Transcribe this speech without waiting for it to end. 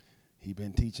He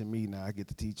been teaching me, now I get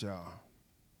to teach y'all.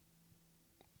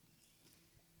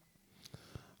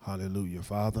 Hallelujah.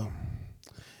 Father,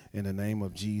 in the name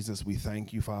of Jesus, we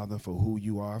thank you, Father, for who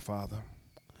you are, Father.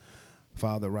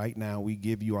 Father, right now we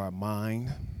give you our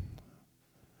mind.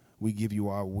 We give you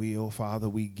our will, Father.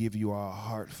 We give you our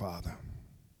heart, Father.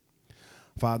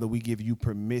 Father, we give you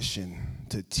permission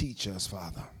to teach us,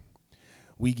 Father.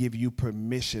 We give you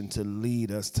permission to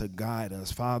lead us, to guide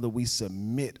us. Father, we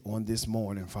submit on this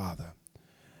morning, Father,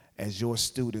 as your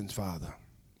students, Father,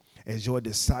 as your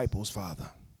disciples, Father,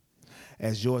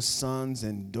 as your sons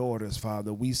and daughters,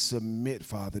 Father. We submit,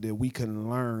 Father, that we can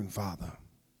learn, Father,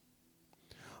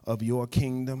 of your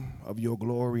kingdom, of your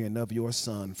glory, and of your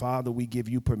Son. Father, we give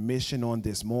you permission on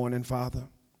this morning, Father,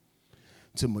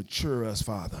 to mature us,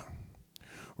 Father.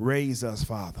 Raise us,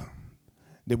 Father,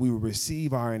 that we will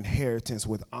receive our inheritance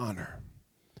with honor.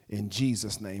 In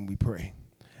Jesus' name we pray.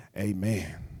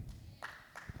 Amen.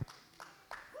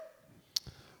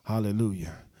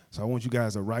 Hallelujah. So I want you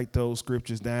guys to write those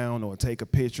scriptures down or take a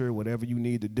picture, whatever you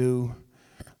need to do.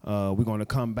 We're going to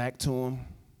come back to them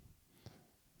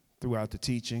throughout the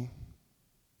teaching.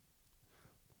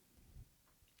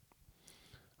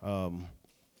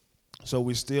 So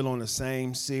we're still on the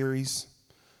same series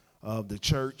of the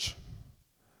church,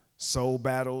 soul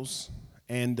battles,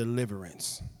 and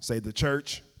deliverance. Say the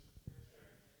church.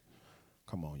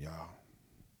 Come on, y'all.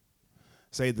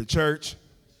 Say the church.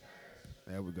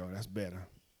 There we go. That's better.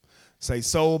 Say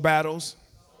soul battles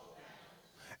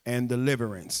and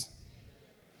deliverance.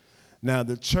 Now,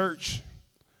 the church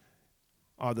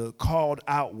are the called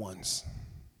out ones,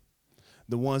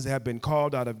 the ones that have been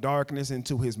called out of darkness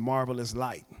into his marvelous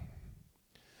light.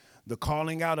 The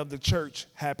calling out of the church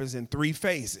happens in 3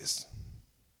 phases.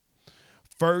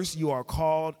 First, you are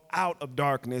called out of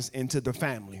darkness into the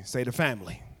family. Say the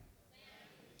family.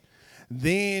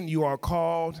 Then you are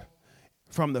called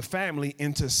from the family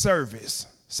into service.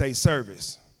 Say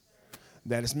service.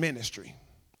 That is ministry.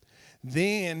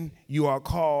 Then you are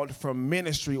called from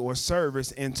ministry or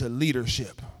service into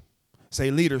leadership.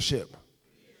 Say leadership.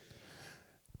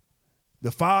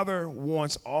 The Father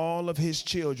wants all of his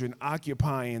children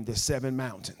occupying the 7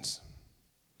 mountains.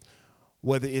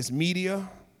 Whether it's media,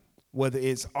 whether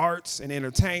it's arts and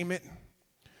entertainment,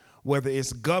 whether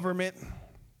it's government,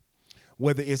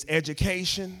 whether it's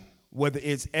education, whether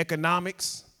it's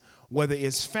economics, whether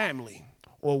it's family,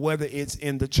 or whether it's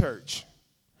in the church.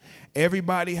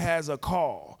 Everybody has a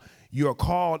call. You're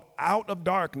called out of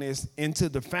darkness into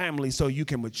the family so you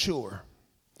can mature,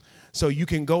 so you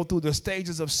can go through the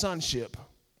stages of sonship.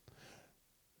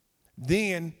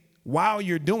 Then, while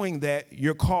you're doing that,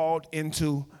 you're called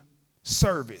into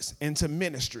service, into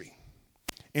ministry,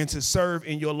 and to serve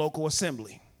in your local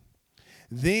assembly.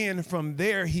 Then from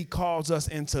there, he calls us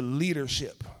into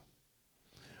leadership.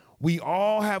 We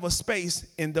all have a space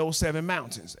in those 7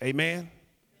 mountains. Amen?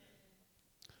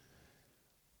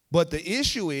 But the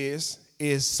issue is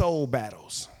soul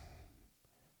battles.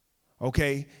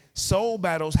 Okay? Soul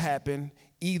battles happen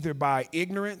either by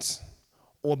ignorance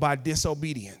or by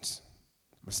disobedience.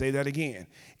 I'm going to say that again.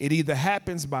 It either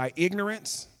happens by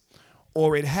ignorance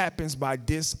or it happens by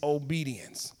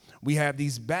disobedience. We have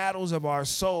these battles of our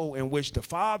soul in which the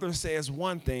Father says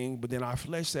one thing, but then our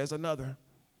flesh says another.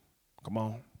 Come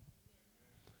on.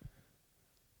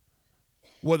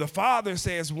 Well, the Father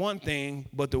says one thing,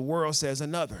 but the world says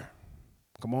another.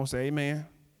 Come on, say amen.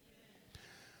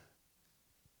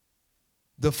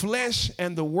 The flesh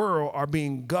and the world are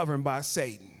being governed by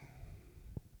Satan.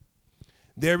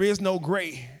 There is no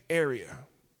gray area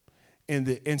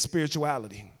in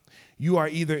spirituality. You are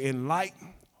either in light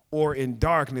or in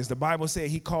darkness. The Bible said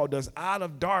he called us out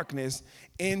of darkness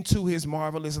into his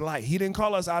marvelous light. He didn't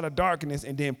call us out of darkness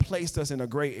and then placed us in a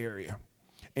gray area.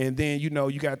 And then,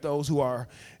 you got those who are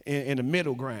in the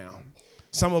middle ground.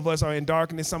 Some of us are in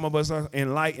darkness, some of us are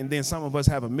in light, and then some of us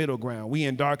have a middle ground. We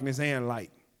in darkness and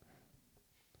light.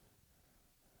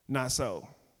 Not so.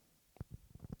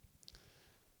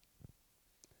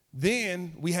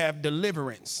 Then we have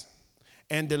deliverance.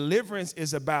 And deliverance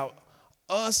is about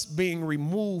us being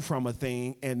removed from a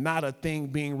thing and not a thing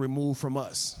being removed from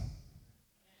us.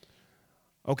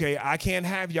 Okay, I can't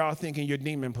have y'all thinking you're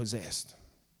demon possessed.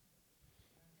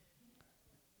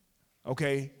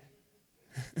 Okay?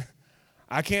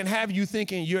 I can't have you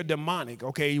thinking you're demonic.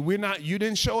 Okay, you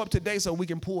didn't show up today so we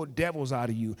can pull devils out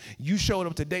of you. You showed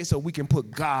up today so we can put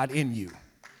God in you.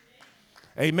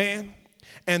 Amen.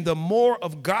 And the more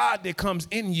of God that comes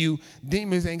in you,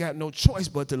 demons ain't got no choice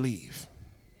but to leave.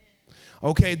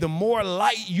 Okay, the more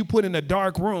light you put in a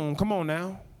dark room, come on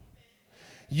now.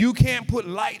 You can't put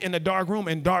light in a dark room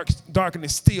and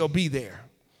darkness still be there.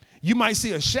 You might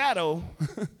see a shadow,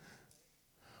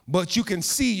 but you can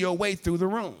see your way through the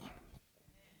room.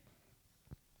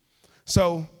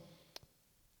 So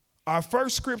our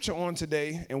first scripture on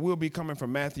today, and we'll be coming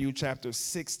from Matthew chapter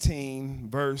 16,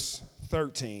 verse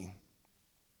 13.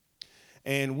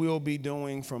 And we'll be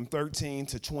doing from 13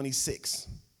 to 26.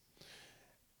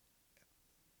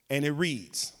 And it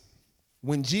reads,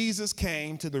 when Jesus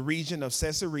came to the region of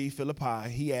Caesarea Philippi,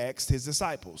 he asked his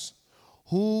disciples,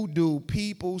 who do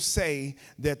people say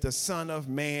that the Son of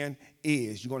Man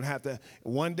is? You're going to have to,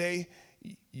 one day,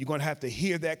 you're going to have to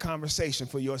hear that conversation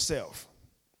for yourself.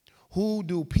 Who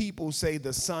do people say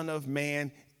the Son of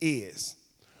Man is?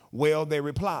 Well, they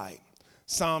replied,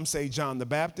 some say John the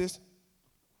Baptist,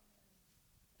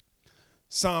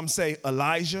 some say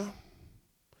Elijah,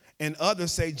 and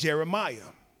others say Jeremiah,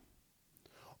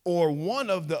 or one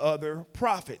of the other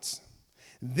prophets.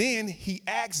 Then he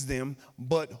asked them,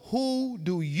 but who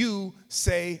do you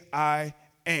say I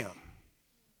am?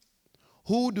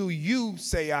 Who do you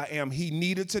say I am? He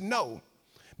needed to know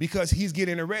because he's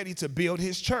getting ready to build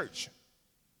his church.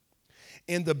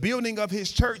 In the building of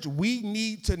his church, we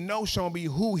need to know, Shombi,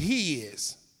 who he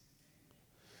is.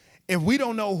 If we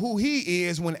don't know who he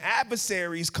is, when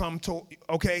adversaries come to,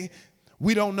 okay,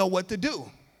 we don't know what to do.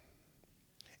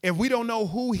 If we don't know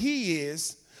who he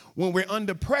is, when we're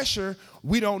under pressure,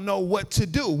 we don't know what to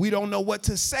do. We don't know what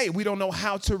to say. We don't know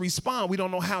how to respond. We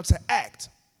don't know how to act.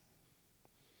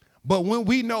 But when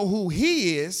we know who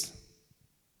he is,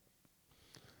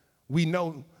 we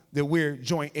know that we're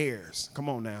joint heirs. Come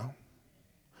on now.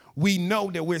 We know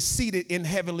that we're seated in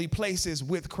heavenly places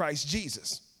with Christ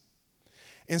Jesus.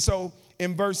 And so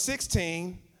in verse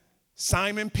 16,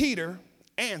 Simon Peter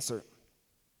answered,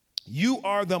 you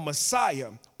are the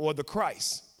Messiah or the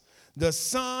Christ, the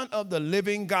Son of the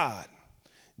living God.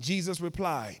 Jesus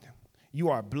replied, you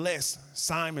are blessed,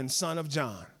 Simon, son of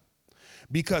John,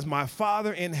 because my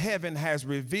Father in heaven has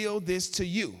revealed this to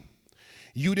you.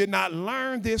 You did not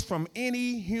learn this from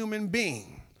any human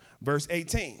being. Verse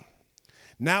 18,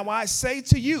 now I say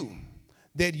to you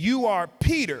that you are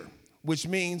Peter, which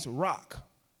means rock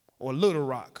or little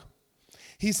rock.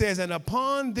 He says, and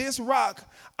upon this rock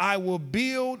I will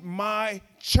build my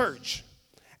church,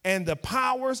 and the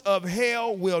powers of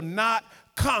hell will not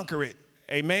conquer it.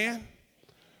 Amen?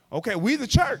 Okay, we the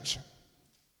church.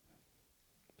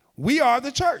 We are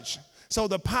the church. So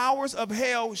the powers of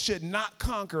hell should not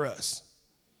conquer us.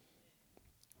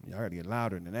 Y'all gotta get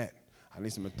louder than that. I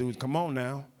need some enthusiasm. Come on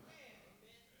now.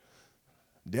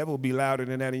 Devil will be louder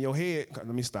than that in your head. Let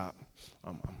me stop.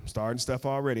 I'm starting stuff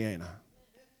already, ain't I?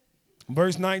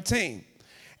 Verse 19,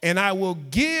 and I will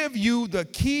give you the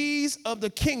keys of the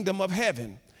kingdom of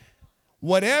heaven.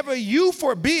 Whatever you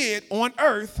forbid on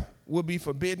earth will be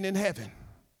forbidden in heaven.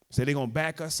 So they're going to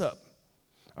back us up.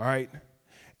 All right.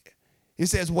 It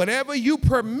says, whatever you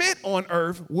permit on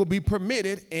earth will be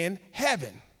permitted in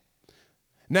heaven.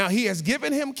 Now, he has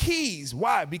given him keys.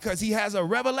 Why? Because he has a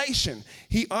revelation.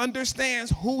 He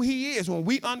understands who he is. When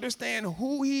we understand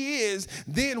who he is,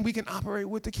 then we can operate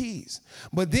with the keys.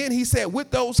 But then he said,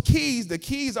 with those keys, the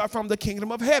keys are from the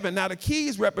kingdom of heaven. Now, the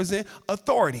keys represent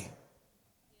authority.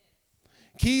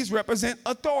 Keys represent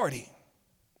authority.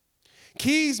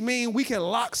 Keys mean we can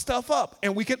lock stuff up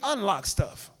and we can unlock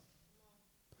stuff.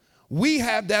 We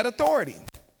have that authority.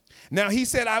 Now, he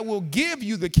said, I will give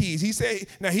you the keys. He said,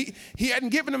 now he hadn't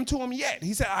given them to him yet.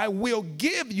 He said, I will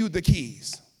give you the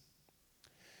keys.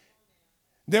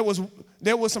 There was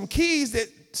some keys that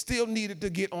still needed to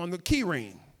get on the key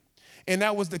ring. And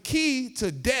that was the key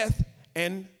to death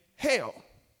and hell.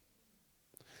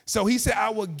 So he said, I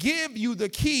will give you the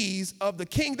keys of the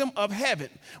kingdom of heaven,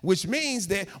 which means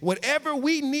that whatever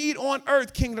we need on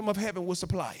earth, kingdom of heaven will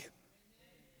supply it.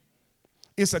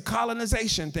 It's a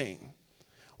colonization thing.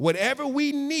 Whatever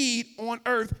we need on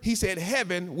earth, he said,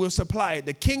 heaven will supply it.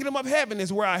 The kingdom of heaven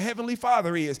is where our heavenly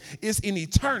Father is. It's in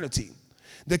eternity.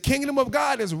 The kingdom of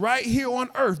God is right here on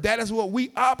earth. That is what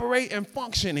we operate and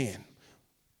function in.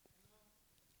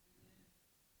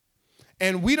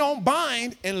 And we don't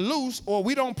bind and loose, or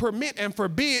we don't permit and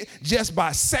forbid just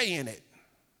by saying it.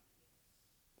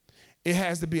 It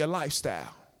has to be a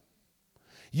lifestyle.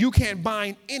 You can't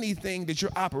bind anything that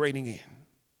you're operating in.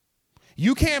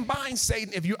 You can't bind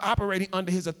Satan if you're operating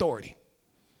under his authority.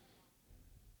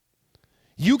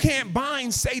 You can't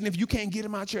bind Satan if you can't get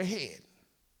him out your head.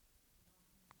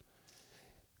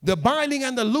 The binding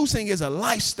and the loosing is a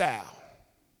lifestyle.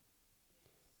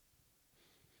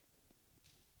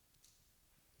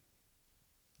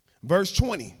 Verse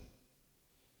 20.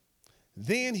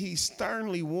 Then he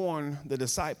sternly warned the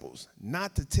disciples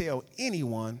not to tell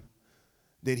anyone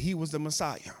that he was the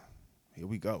Messiah. Here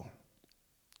we go.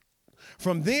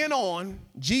 From then on,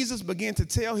 Jesus began to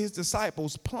tell his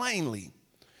disciples plainly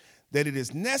that it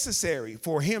is necessary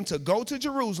for him to go to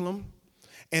Jerusalem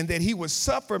and that he would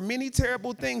suffer many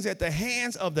terrible things at the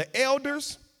hands of the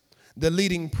elders, the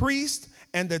leading priests,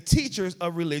 and the teachers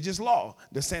of religious law,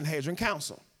 the Sanhedrin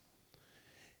Council.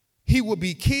 He will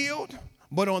be killed,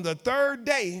 but on the third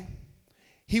day,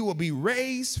 he will be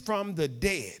raised from the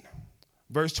dead.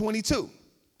 Verse 22.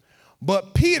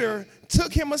 But Peter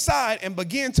took him aside and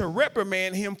began to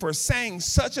reprimand him for saying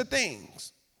such a thing.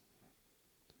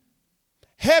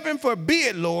 Heaven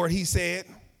forbid, Lord, he said,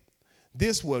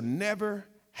 this will never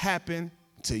happen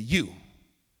to you.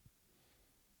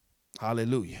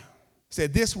 Hallelujah. He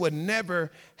said, this would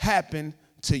never happen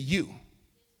to you.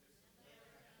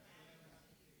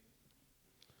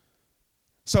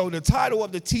 So the title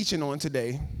of the teaching on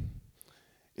today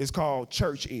is called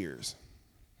Church Ears.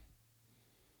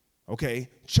 Okay,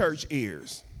 church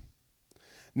ears.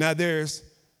 Now there's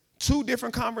two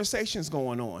different conversations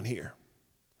going on here,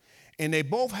 and they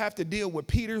both have to deal with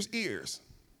Peter's ears.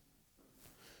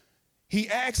 He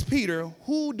asked Peter,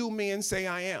 who do men say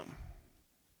I am?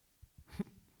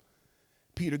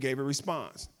 Peter gave a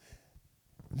response.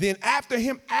 Then after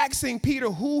him asking Peter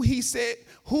who he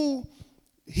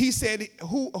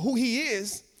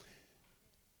is,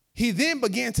 he then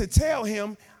began to tell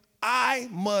him, I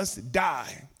must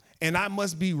die and I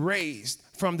must be raised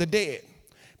from the dead.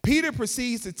 Peter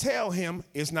proceeds to tell him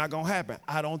it's not going to happen.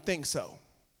 I don't think so.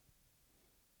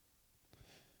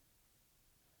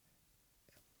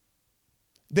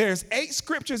 There's 8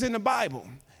 scriptures in the Bible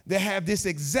that have this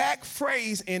exact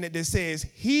phrase in it that says,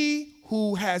 he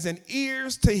who has an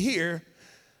ears to hear,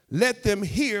 let them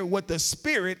hear what the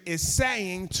Spirit is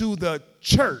saying to the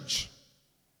church.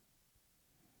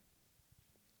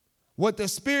 What the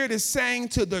Spirit is saying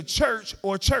to the church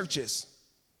or churches.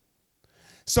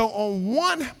 So on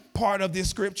one part of this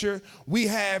scripture, we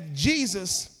have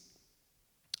Jesus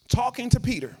talking to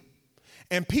Peter.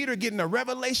 And Peter getting a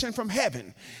revelation from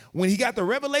heaven. When he got the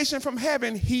revelation from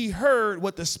heaven, he heard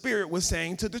what the Spirit was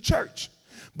saying to the church.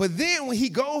 But then when he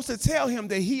goes to tell him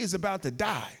that he is about to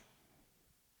die,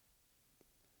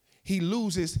 he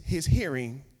loses his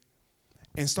hearing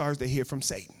and starts to hear from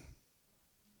Satan.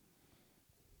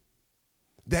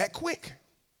 That quick.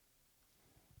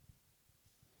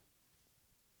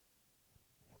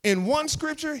 In one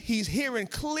scripture, he's hearing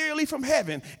clearly from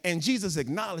heaven, and Jesus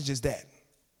acknowledges that.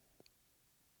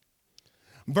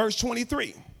 Verse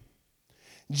 23,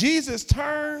 Jesus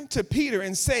turned to Peter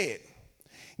and said,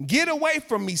 get away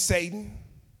from me, Satan.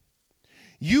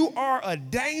 You are a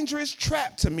dangerous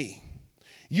trap to me.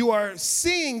 You are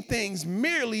seeing things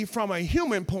merely from a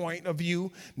human point of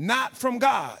view, not from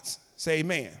God's. Say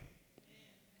amen.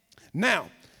 Now,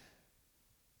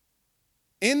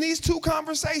 in these two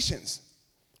conversations,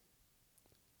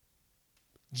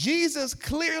 Jesus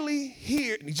clearly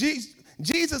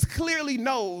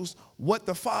knows what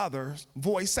the Father's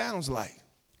voice sounds like.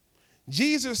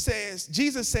 Jesus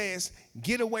says,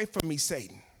 get away from me,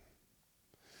 Satan.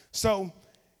 So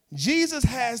Jesus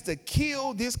has to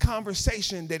kill this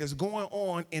conversation that is going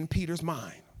on in Peter's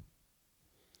mind.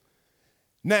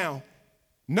 Now,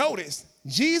 notice,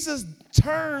 Jesus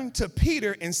turned to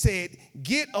Peter and said,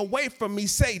 get away from me,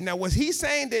 Satan. Now, was he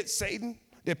saying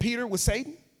that Peter was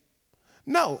Satan?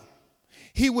 No.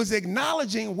 He was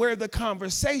acknowledging where the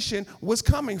conversation was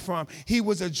coming from. He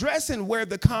was addressing where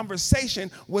the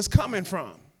conversation was coming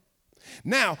from.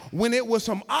 Now, when it was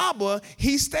from Abba,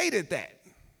 he stated that.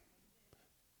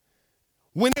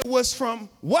 When it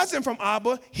wasn't from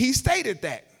Abba, he stated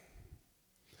that.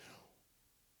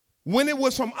 When it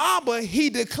was from Abba, he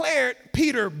declared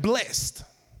Peter blessed.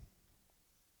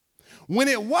 When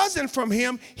it wasn't from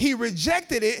him, he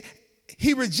rejected it.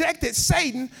 He rejected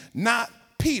Satan, not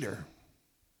Peter.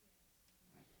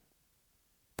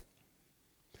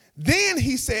 Then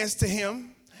he says to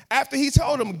him, after he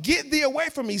told him, get thee away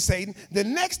from me, Satan, the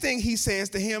next thing he says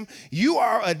to him, you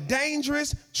are a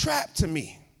dangerous trap to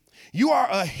me. You are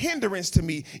a hindrance to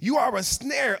me. You are a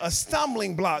snare, a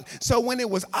stumbling block. So when it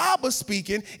was Abba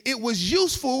speaking, it was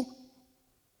useful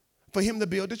for him to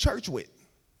build a church with.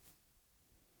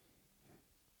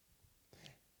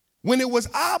 When it was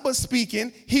Abba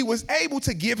speaking, he was able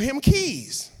to give him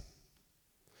keys.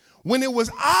 When it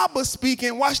was Abba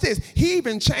speaking, watch this, he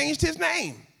even changed his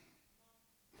name.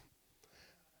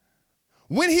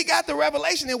 When he got the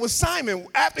revelation, it was Simon.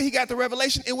 After he got the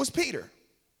revelation, it was Peter.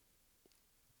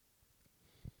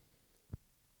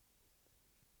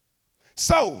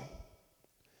 So,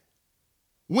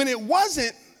 when it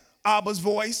wasn't Abba's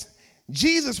voice,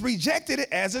 Jesus rejected it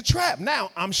as a trap.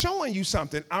 Now, I'm showing you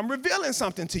something. I'm revealing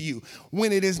something to you.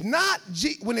 When it is not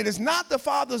the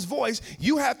Father's voice,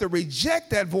 you have to reject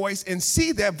that voice and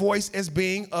see that voice as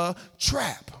being a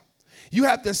trap. You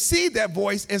have to see that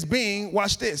voice as being,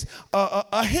 watch this,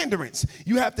 a hindrance.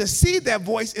 You have to see that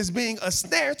voice as being a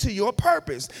snare to your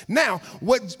purpose. Now,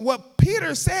 what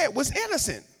Peter said was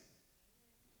innocent.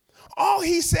 All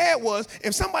he said was,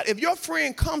 if your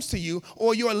friend comes to you,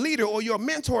 or your leader or your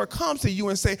mentor comes to you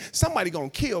and say, somebody gonna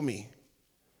kill me,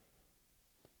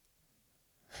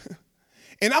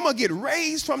 and I'm gonna get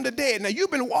raised from the dead. Now,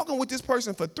 you've been walking with this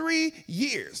person for 3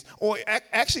 years, or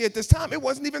actually at this time, it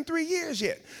wasn't even 3 years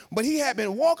yet, but he had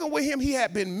been walking with him, he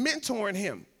had been mentoring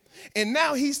him, and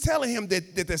now he's telling him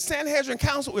that the Sanhedrin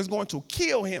Council is going to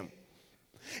kill him.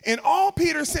 And all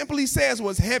Peter simply says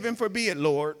was, heaven forbid,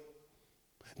 Lord,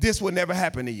 this will never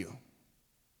happen to you.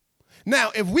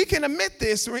 Now, if we can admit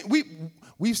this,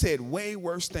 we've said way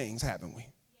worse things, haven't we?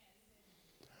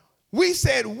 We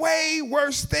said way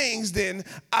worse things than,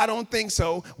 I don't think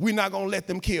so, we're not going to let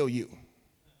them kill you.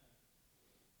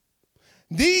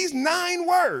 These 9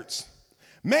 words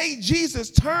made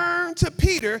Jesus turn to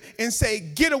Peter and say,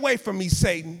 get away from me,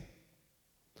 Satan.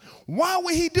 Why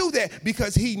would he do that?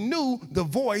 Because he knew the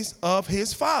voice of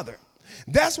his Father.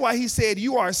 That's why he said,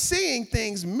 you are seeing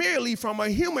things merely from a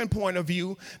human point of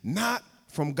view, not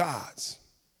from God's.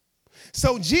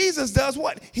 So Jesus does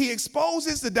what? He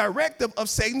exposes the directive of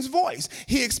Satan's voice.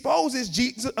 He exposes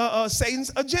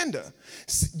Satan's agenda.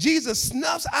 Jesus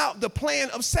snuffs out the plan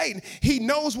of Satan. He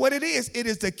knows what it is. It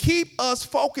is to keep us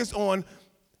focused on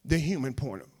the human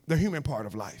part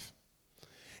of life.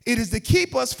 It is to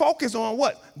keep us focused on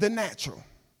what? The natural.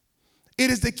 It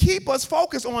is to keep us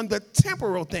focused on the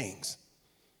temporal things.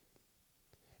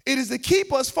 It is to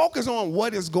keep us focused on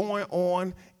what is going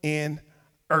on in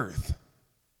earth.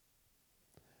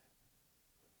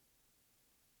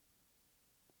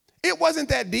 It wasn't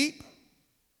that deep.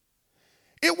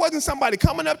 It wasn't somebody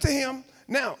coming up to him.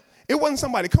 Now, it wasn't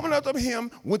somebody coming up to him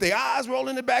with their eyes rolling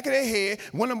in the back of their head,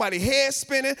 wasn't nobody head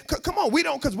spinning. Come on, we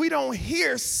don't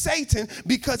hear Satan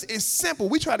because it's simple.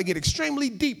 We try to get extremely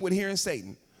deep with hearing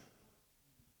Satan.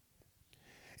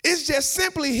 It's just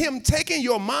simply him taking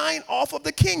your mind off of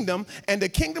the kingdom and the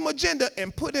kingdom agenda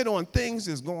and put it on things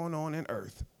that's going on in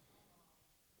earth.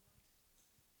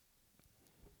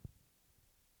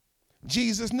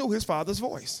 Jesus knew his Father's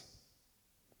voice.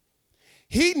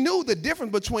 He knew the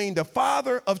difference between the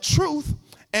father of truth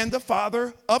and the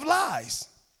father of lies.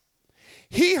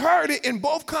 He heard it in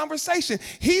both conversations.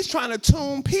 He's trying to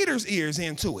tune Peter's ears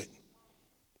into it.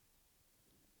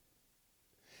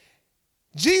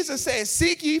 Jesus said,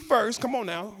 seek ye first. Come on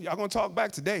now. Y'all going to talk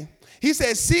back today. He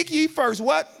said, seek ye first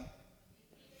what?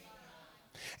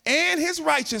 And his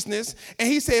righteousness. And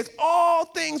he says, all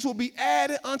things will be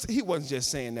added unto. He wasn't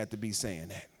just saying that to be saying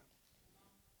that.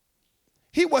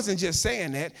 He wasn't just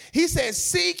saying that. He said,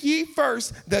 seek ye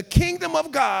first the kingdom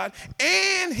of God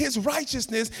and his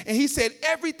righteousness. And he said,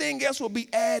 everything else will be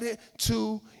added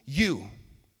to you.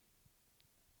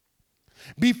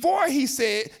 Before he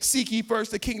said, seek ye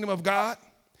first the kingdom of God,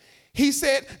 he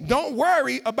said, don't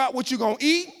worry about what you're going to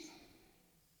eat,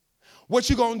 what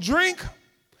you're going to drink.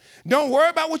 Don't worry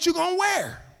about what you're going to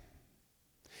wear.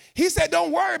 He said,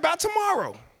 don't worry about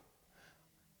tomorrow.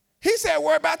 He said,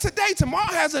 worry about today.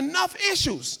 Tomorrow has enough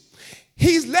issues.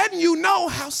 He's letting you know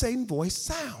how Satan's voice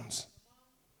sounds.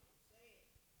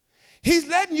 He's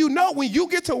letting you know when you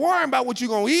get to worrying about what you're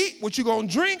going to eat, what you're going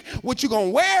to drink, what you're going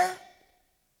to wear,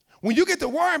 when you get to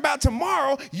worrying about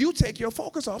tomorrow, you take your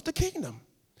focus off the kingdom.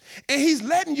 And he's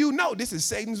letting you know this is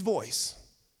Satan's voice.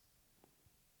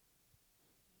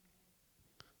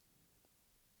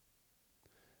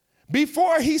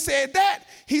 Before he said that,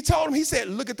 he told him, he said,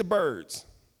 look at the birds.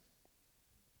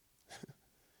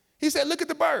 He said, look at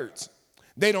the birds.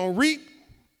 They don't reap.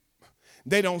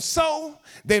 They don't sow.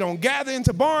 They don't gather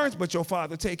into barns, but your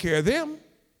Father take care of them.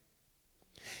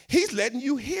 He's letting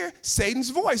you hear Satan's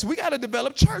voice. We got to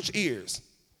develop church ears.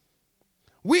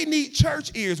 We need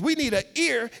church ears. We need an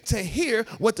ear to hear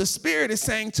what the Spirit is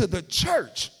saying to the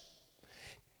church.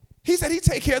 He said he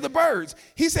take care of the birds.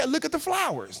 He said, look at the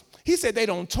flowers. He said they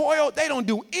don't toil. They don't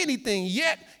do anything,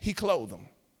 yet he clothed them.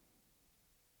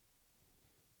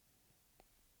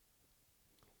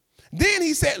 Then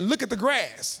he said, look at the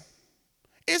grass.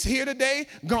 It's here today,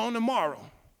 gone tomorrow.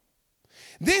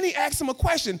 Then he asked him a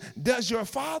question. Does your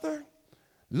Father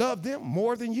love them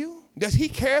more than you? Does he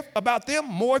care about them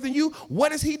more than you?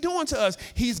 What is he doing to us?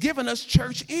 He's given us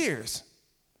church ears.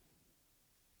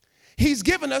 He's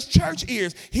given us church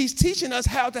ears. He's teaching us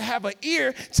how to have an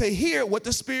ear to hear what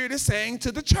the Spirit is saying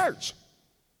to the church.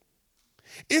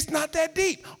 It's not that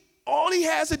deep. All he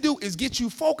has to do is get you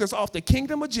focused off the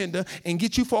kingdom agenda and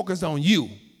get you focused on you.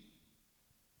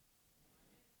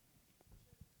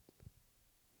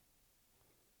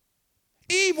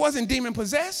 Eve wasn't demon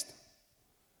possessed.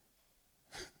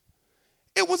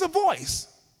 It was a voice.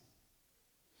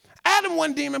 Adam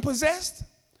wasn't demon possessed.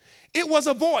 It was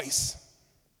a voice.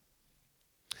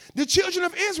 The children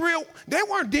of Israel, they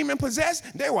weren't demon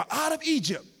possessed. They were out of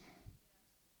Egypt.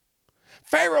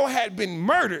 Pharaoh had been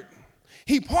murdered.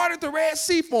 He parted the Red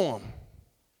Sea for them.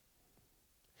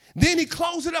 Then he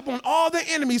closed it up on all their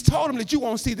enemies, told them that you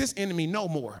won't see this enemy no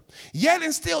more. Yet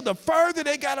and still, the further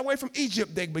they got away from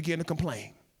Egypt, they began to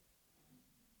complain.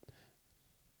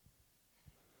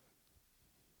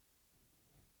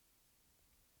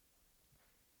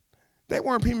 They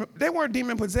weren't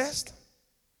demon possessed.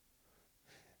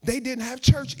 They didn't have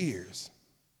church ears.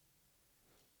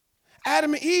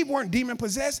 Adam and Eve weren't demon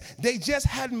possessed. They just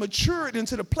hadn't matured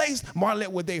into the place,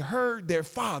 Marlette, where they heard their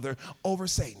father over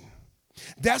Satan.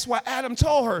 That's why Adam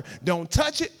told her, don't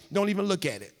touch it, don't even look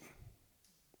at it.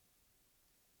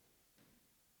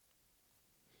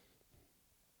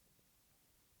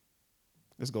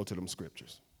 Let's go to them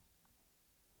scriptures.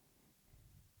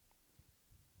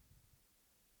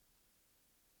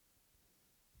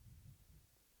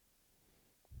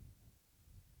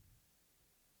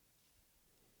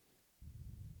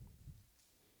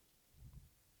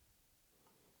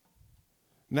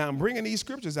 Now, I'm bringing these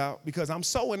scriptures out because I'm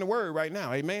so in the word right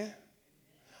now. Amen?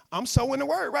 I'm so in the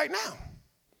word right now.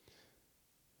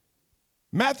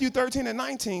 Matthew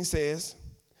 13:19 says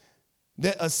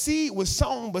that a seed was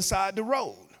sown beside the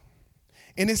road.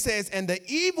 And it says, and the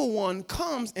evil one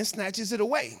comes and snatches it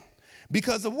away.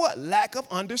 Because of what? Lack of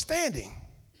understanding.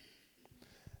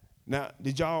 Now,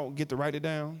 did y'all get to write it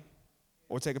down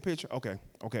or take a picture?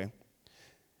 Okay.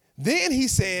 Then he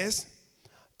says,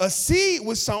 a seed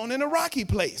was sown in a rocky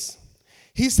place.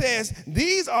 He says,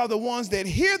 these are the ones that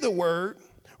hear the word,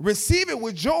 receive it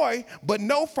with joy, but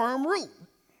no firm root.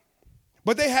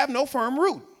 But they have no firm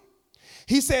root.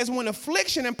 He says, when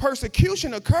affliction and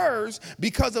persecution occurs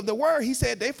because of the word, he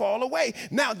said they fall away.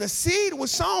 Now, the seed was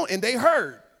sown and they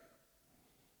heard.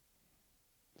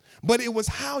 But it was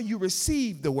how you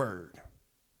received the word.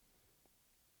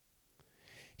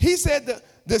 He said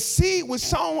the seed was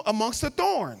sown amongst the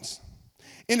thorns.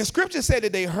 And the scripture said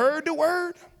that they heard the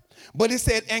word, but it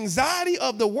said anxiety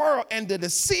of the world and the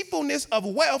deceitfulness of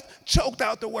wealth choked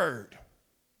out the word.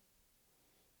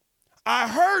 I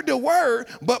heard the word,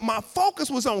 but my focus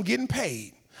was on getting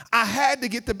paid. I had to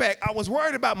get the back. I was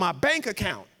worried about my bank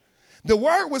account. The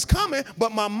word was coming,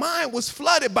 but my mind was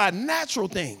flooded by natural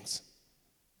things.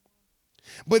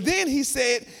 But then he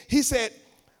said,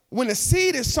 when the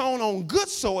seed is sown on good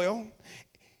soil,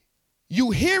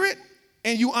 you hear it,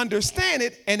 and you understand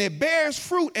it, and it bears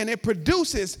fruit, and it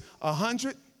produces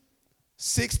 100,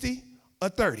 60, or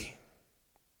 30.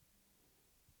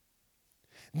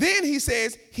 Then he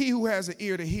says, he who has an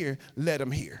ear to hear, let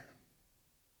him hear.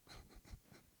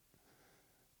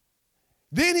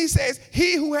 Then he says,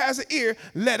 he who has an ear,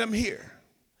 let him hear.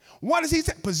 What does he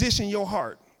say? Position your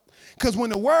heart. Because when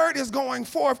the word is going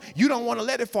forth, you don't want to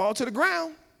let it fall to the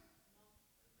ground.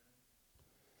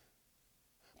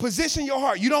 Position your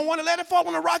heart. You don't want to let it fall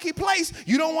on a rocky place.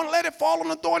 You don't want to let it fall on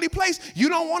a thorny place. You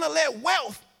don't want to let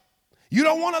wealth. You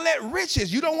don't want to let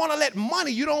riches. You don't want to let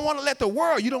money. You don't want to let the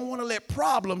world. You don't want to let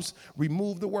problems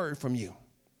remove the word from you.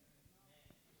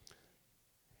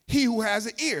 He who has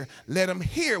an ear, let him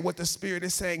hear what the Spirit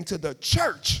is saying to the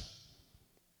church.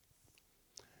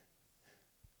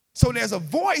 So there's a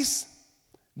voice,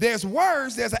 there's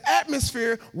words, there's an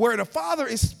atmosphere where the Father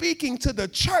is speaking to the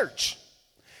church.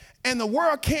 And the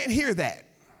world can't hear that.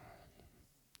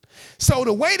 So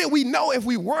the way that we know if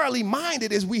we worldly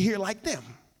minded is we hear like them.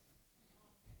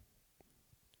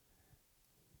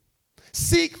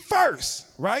 Seek first,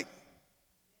 right?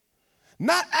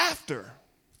 Not after.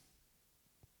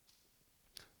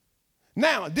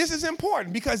 Now, this is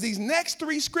important because these next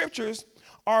three scriptures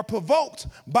are provoked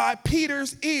by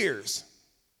Peter's ears.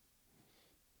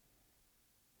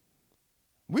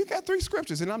 We've got three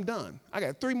scriptures and I'm done. I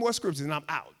got three more scriptures and I'm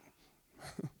out.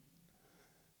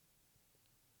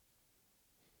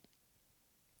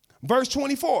 Verse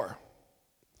 24.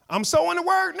 I'm so in the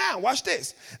word now. Watch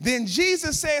this. Then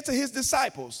Jesus said to his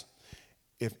disciples,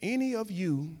 if any of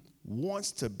you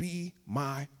wants to be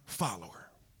my follower.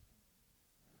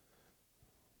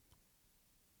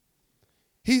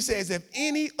 He says, if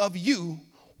any of you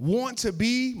want to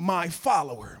be my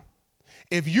follower,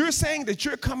 if you're saying that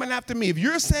you're coming after me, if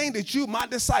you're saying that you're my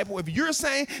disciple, if you're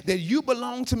saying that you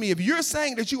belong to me, if you're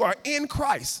saying that you are in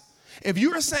Christ, If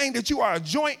you are saying that you are a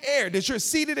joint heir, that you're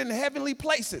seated in heavenly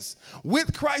places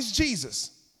with Christ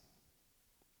Jesus,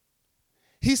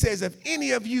 he says, if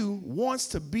any of you wants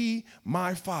to be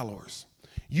my followers,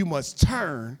 you must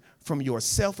turn from your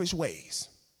selfish ways.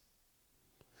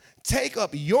 Take up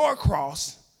your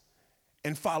cross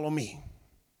and follow me.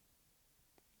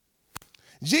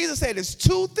 Jesus said there's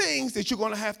two things that you're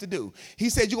going to have to do. He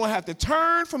said you're going to have to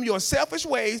turn from your selfish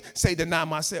ways, say, deny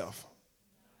myself.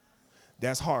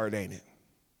 That's hard, ain't it?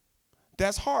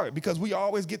 That's hard because we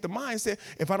always get the mindset,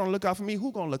 if I don't look out for me,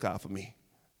 who's going to look out for me?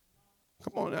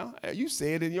 Come on now. You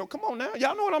said it. Come on now.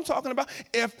 Y'all know what I'm talking about.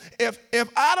 If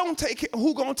I don't take care,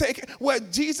 who going to take care? Well,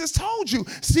 Jesus told you,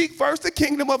 seek first the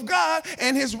kingdom of God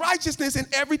and his righteousness, and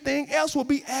everything else will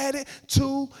be added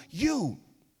to you.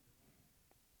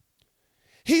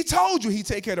 He told you he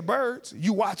take care of the birds.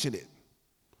 You watching it.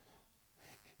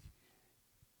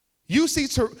 You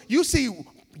see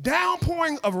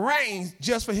downpouring of rain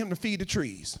just for him to feed the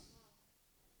trees.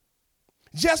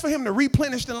 Just for him to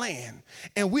replenish the land.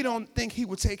 And we don't think he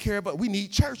would take care of it, but we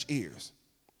need church ears.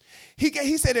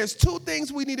 He said there's two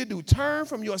things we need to do. Turn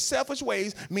from your selfish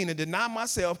ways, meaning deny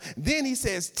myself. Then he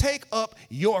says take up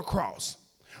your cross,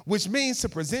 which means to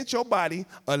present your body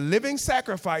a living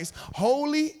sacrifice,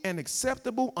 holy and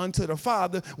acceptable unto the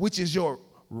Father, which is your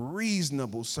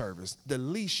reasonable service, the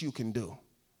least you can do.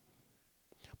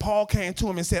 Paul came to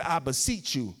him and said, I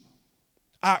beseech you,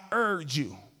 I urge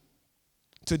you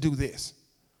to do this.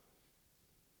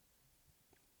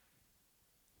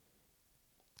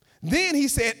 Then he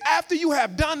said, after you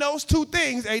have done those two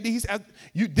things, AD, he said,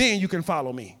 then you can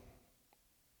follow me.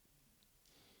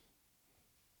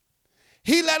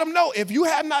 He let them know, if you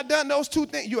have not done those two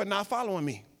things, you are not following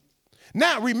me.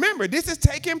 Now, remember, this is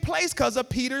taking place because of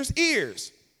Peter's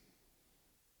ears.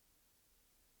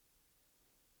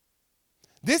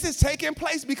 This is taking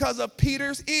place because of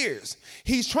Peter's ears.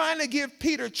 He's trying to give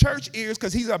Peter church ears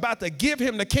because he's about to give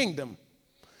him the kingdom.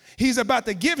 He's about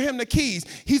to give him the keys.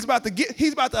 He's about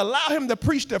to allow him to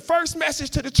preach the first message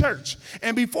to the church.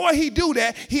 And before he do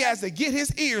that, he has to get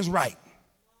his ears right.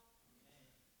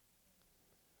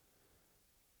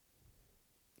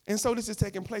 And so this is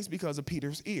taking place because of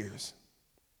Peter's ears.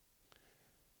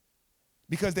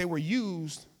 Because they were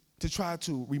used to try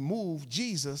to remove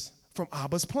Jesus from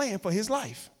Abba's plan for his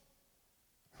life.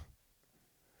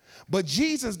 But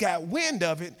Jesus got wind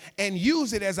of it and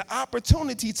used it as an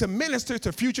opportunity to minister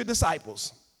to future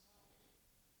disciples.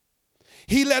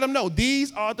 He let them know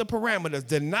these are the parameters.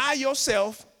 Deny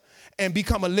yourself and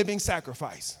become a living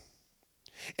sacrifice.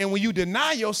 And when you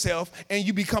deny yourself and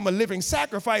you become a living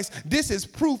sacrifice, this is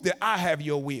proof that I have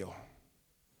your will.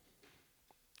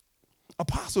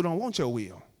 Apostle don't want your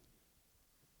will.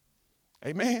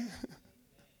 Amen.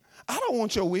 I don't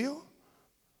want your will.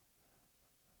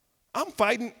 I'm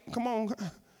fighting. Come on,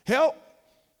 help.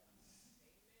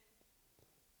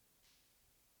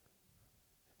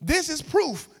 This is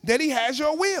proof that he has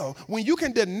your will. When you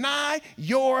can deny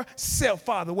yourself,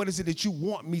 Father, what is it that you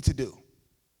want me to do?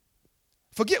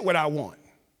 Forget what I want.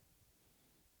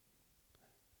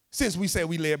 Since we say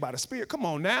we led by the Spirit, come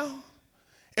on now.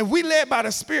 If we led by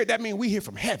the Spirit, that means we hear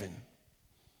from heaven.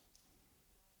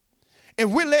 If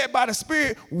we're led by the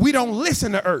Spirit, we don't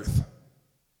listen to earth.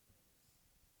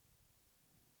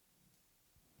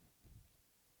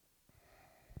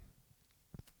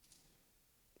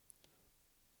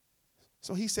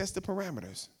 So he sets the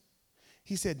parameters.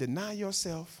 He said, deny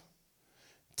yourself,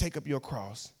 take up your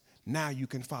cross. Now you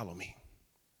can follow me.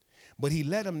 But he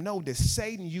let them know that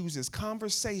Satan uses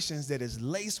conversations that is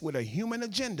laced with a human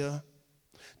agenda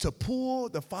to pull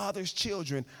the Father's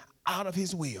children out of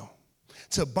his will,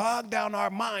 to bog down our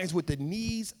minds with the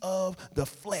needs of the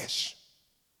flesh.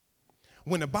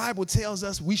 When the Bible tells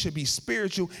us we should be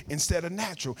spiritual instead of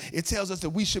natural, it tells us that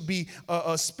we should be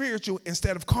spiritual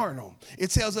instead of carnal.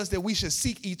 It tells us that we should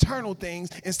seek eternal things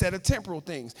instead of temporal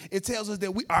things. It tells us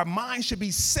that our mind should be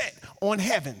set on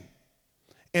heaven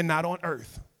and not on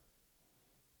earth.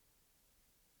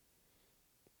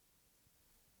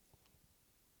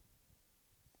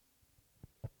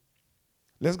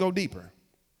 Let's go deeper.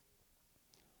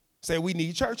 Say we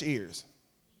need church ears.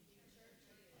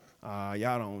 Y'all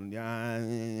don't.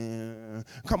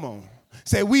 Come on.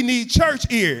 Say we need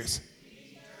church ears.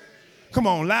 Come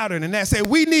on, louder than that. Say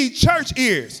we need church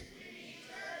ears.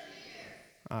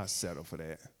 I'll settle for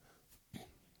that.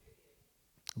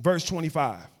 Verse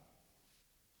 25.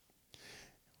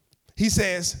 He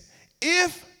says,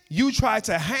 if you try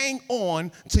to hang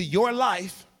on to your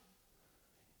life,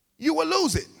 you will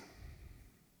lose it.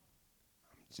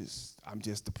 I'm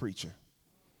just the preacher.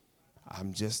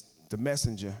 I'm just the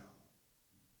messenger.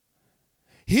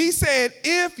 He said,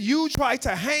 if you try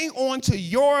to hang on to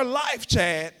your life,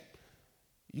 Chad,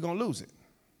 you're going to lose it.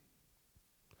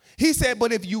 He said,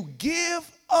 but if you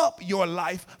give up your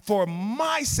life for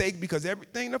my sake, because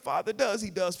everything the Father does, he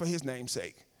does for his name's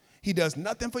sake. He does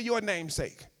nothing for your name's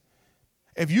sake.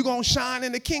 If you're going to shine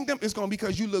in the kingdom, it's going to be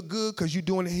because you look good, because you're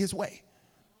doing it his way.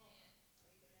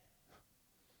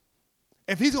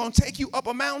 If he's going to take you up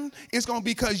a mountain, it's going to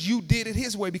be because you did it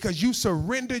his way, because you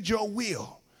surrendered your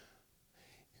will.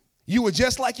 You were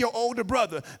just like your older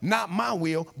brother, not my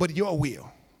will, but your will.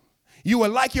 You were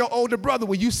like your older brother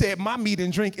when you said, my meat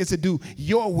and drink is to do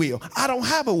your will. I don't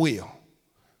have a will.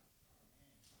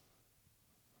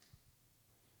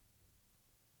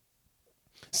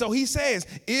 So he says,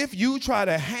 if you try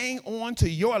to hang on to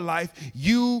your life,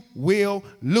 you will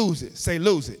lose it. Say,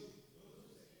 lose it.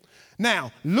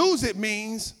 Now, lose it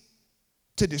means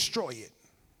to destroy it.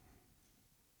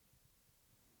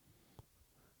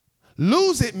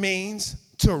 Lose it means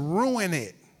to ruin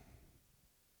it.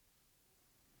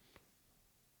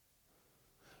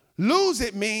 Lose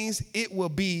it means it will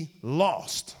be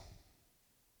lost.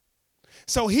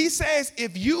 So he says,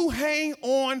 if you hang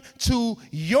on to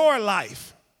your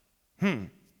life,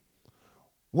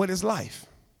 what is life?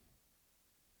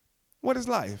 What is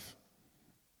life?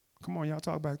 Come on, y'all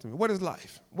talk back to me. What is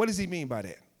life? What does he mean by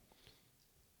that?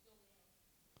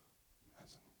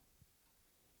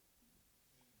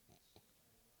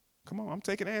 Come on, I'm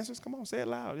taking answers. Come on, say it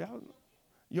loud, y'all.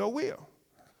 Your will.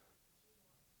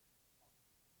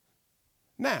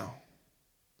 Now,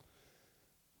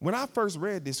 when I first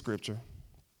read this scripture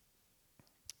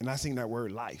and I seen that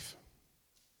word life,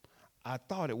 I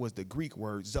thought it was the Greek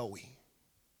word Zoe.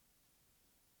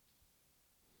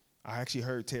 I actually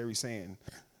heard Terry saying,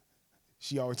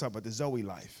 she always talk about the Zoe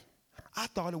life. I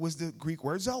thought it was the Greek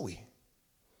word Zoe,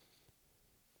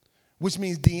 which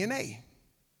means DNA,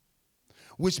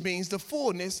 which means the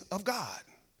fullness of God,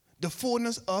 the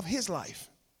fullness of his life.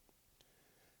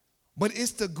 But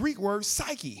it's the Greek word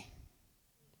psyche,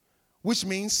 which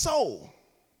means soul.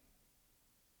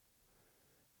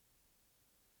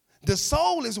 The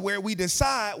soul is where we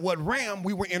decide what realm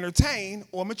we will entertain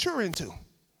or mature into,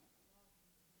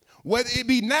 whether it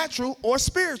be natural or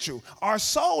spiritual. Our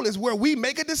soul is where we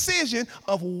make a decision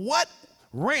of what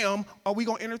realm are we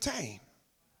going to entertain.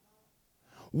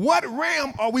 What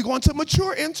realm are we going to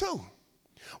mature into,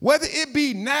 whether it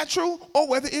be natural or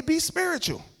whether it be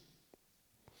spiritual.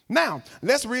 Now,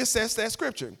 let's reassess that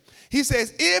scripture. He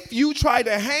says, if you try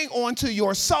to hang on to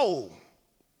your soul,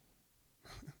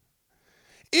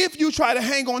 if you try to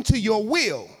hang on to your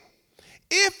will,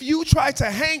 if you try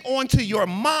to hang on to your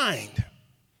mind,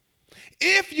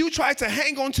 if you try to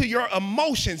hang on to your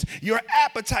emotions, your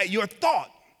appetite, your thought,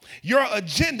 your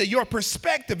agenda, your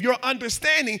perspective, your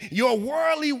understanding, your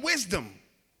worldly wisdom,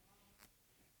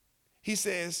 he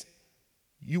says,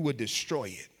 you will destroy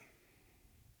it.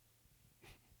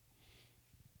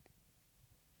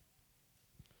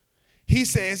 He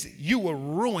says you will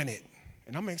ruin it.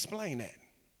 And I'm going to explain that,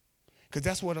 because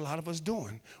that's what a lot of us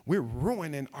doing. We're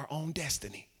ruining our own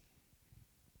destiny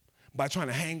by trying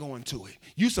to hang on to it.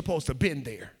 You're supposed to have been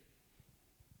there.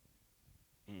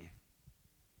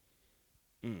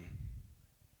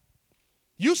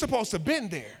 You're supposed to have been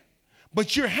there,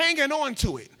 but you're hanging on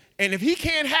to it. And if he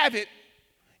can't have it,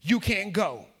 you can't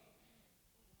go.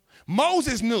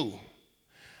 Moses knew,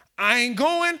 I ain't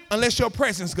going unless your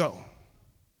presence go.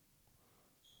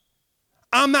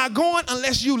 I'm not going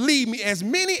unless you lead me. As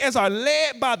many as are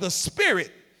led by the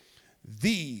Spirit,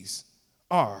 these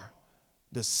are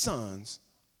the sons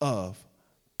of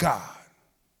God.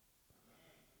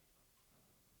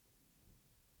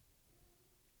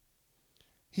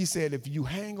 He said, if you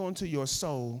hang on to your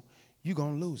soul, you're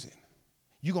going to lose it.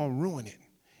 You're going to ruin it.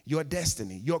 Your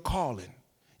destiny, your calling,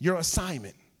 your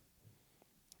assignment,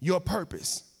 your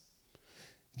purpose.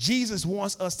 Jesus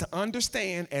wants us to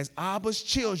understand as Abba's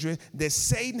children that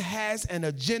Satan has an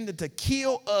agenda to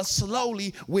kill us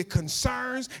slowly with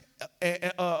concerns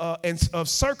and of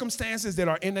circumstances that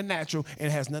are in the natural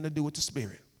and has nothing to do with the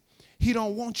spirit. He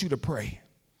don't want you to pray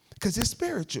because it's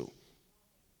spiritual.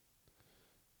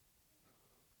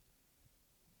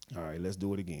 All right, let's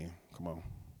do it again. Come on.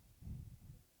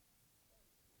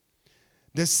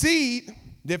 The seed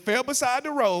that fell beside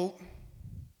the road,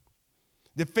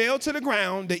 that fell to the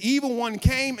ground, the evil one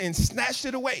came and snatched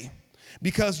it away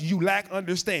because you lack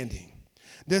understanding.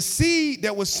 The seed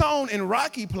that was sown in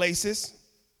rocky places,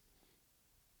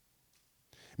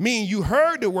 meaning you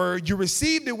heard the word, you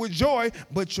received it with joy,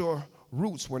 but your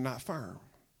roots were not firm.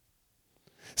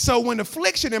 So when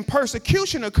affliction and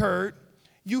persecution occurred,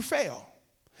 you fell.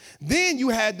 Then you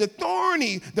had the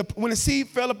thorny, when the seed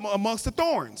fell amongst the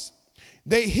thorns.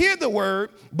 They hear the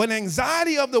word, but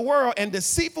anxiety of the world and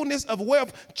deceitfulness of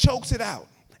wealth chokes it out,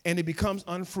 and it becomes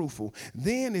unfruitful.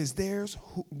 Then is those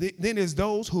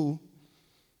who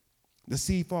the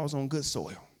seed falls on good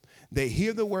soil. They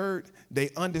hear the word, they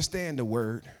understand the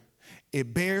word,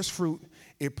 it bears fruit,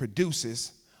 it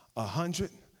produces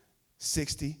 100,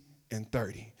 60, and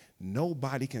 30.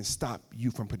 Nobody can stop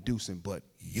you from producing but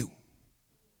you.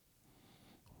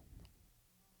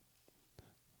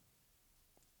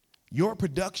 Your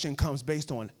production comes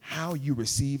based on how you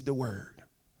receive the word.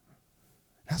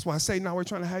 That's why I say now we're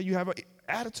trying to have you have an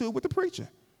attitude with the preacher.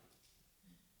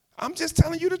 I'm just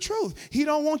telling you the truth. He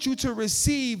don't want you to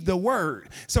receive the word.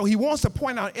 So he wants to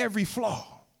point out every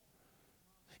flaw.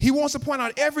 He wants to point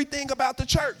out everything about the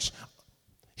church.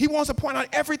 He wants to point out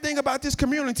everything about this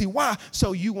community. Why?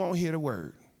 So you won't hear the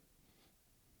word.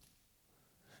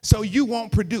 So you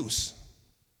won't produce.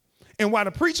 And while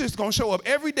the preacher is going to show up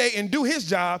every day and do his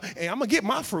job, and I'm going to get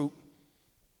my fruit,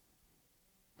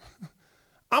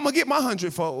 I'm going to get my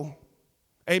 100-fold.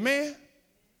 Amen?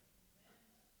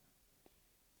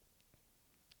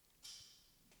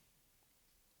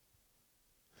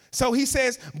 So he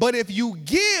says, but if you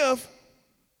give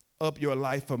up your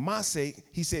life for my sake,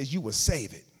 he says you will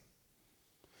save it.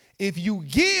 If you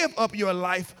give up your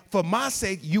life for my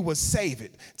sake, you will save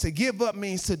it. To give up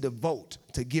means to devote,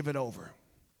 to give it over.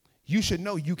 You should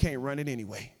know you can't run it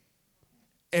anyway.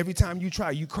 Every time you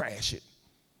try, you crash it.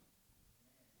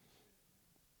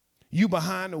 You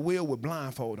behind the wheel with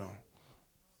blindfold on,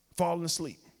 falling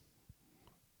asleep.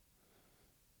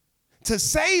 To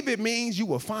save it means you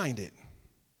will find it.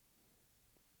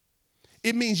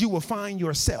 It means you will find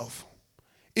yourself.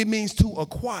 It means to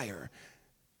acquire.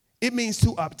 It means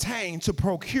to obtain, to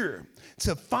procure,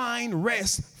 to find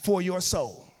rest for your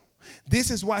soul. This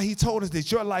is why he told us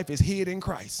that your life is hid in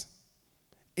Christ.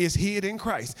 It's hid in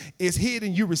Christ. It's hid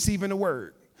in you receiving the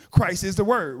word. Christ is the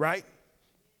word, right?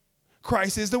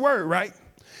 Christ is the word, right?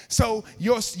 So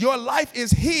your life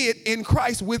is hid in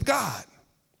Christ with God.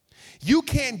 You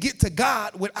can't get to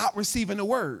God without receiving the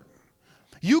word.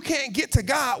 You can't get to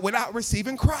God without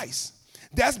receiving Christ.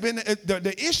 That's been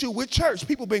the issue with church.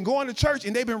 People been going to church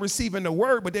and they've been receiving the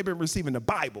word, but they've been receiving the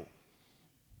Bible.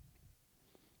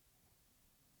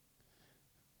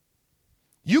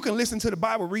 You can listen to the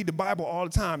Bible, read the Bible all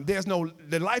the time.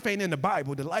 The life ain't in the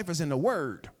Bible. The life is in the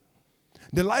word.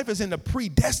 The life is in the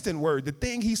predestined word, the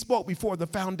thing he spoke before the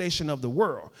foundation of the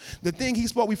world. The thing he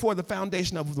spoke before the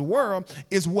foundation of the world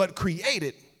is what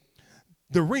created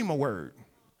the Rhema word.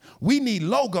 We need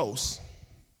logos.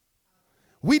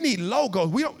 We need logos.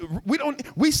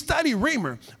 We study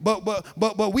Rhema,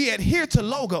 but we adhere to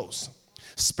logos.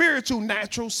 Spiritual,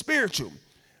 natural, spiritual.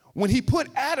 When he put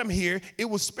Adam here, it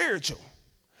was spiritual.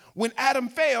 When Adam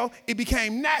fell, it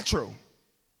became natural.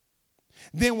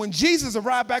 Then when Jesus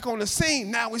arrived back on the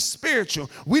scene, now it's spiritual.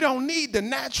 We don't need the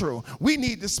natural. We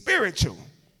need the spiritual.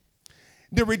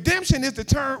 The redemption is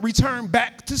the return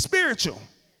back to spiritual.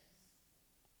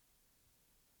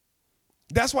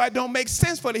 That's why it don't make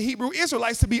sense for the Hebrew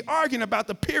Israelites to be arguing about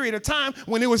the period of time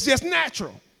when it was just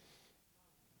natural.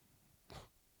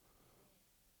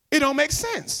 It don't make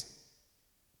sense.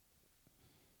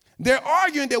 They're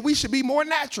arguing that we should be more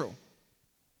natural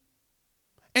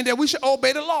and that we should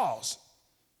obey the laws.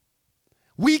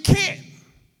 We can't.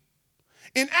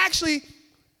 And actually,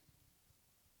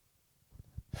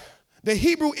 the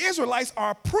Hebrew Israelites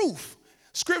are proof,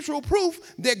 scriptural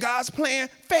proof that God's plan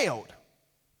failed.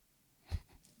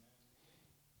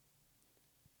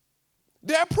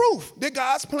 They're proof that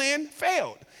God's plan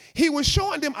failed. He was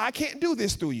showing them, I can't do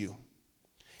this through you.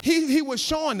 He was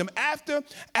showing them after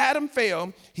Adam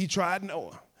fell, he tried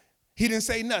Noah. He didn't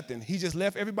say nothing. He just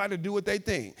left everybody to do what they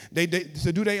think.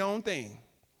 To do their own thing.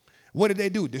 What did they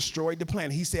do? Destroyed the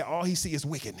planet. He said all he see is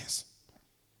wickedness.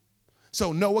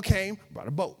 So Noah came, brought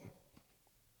a boat.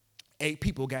 8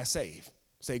 people got saved.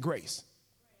 Say grace.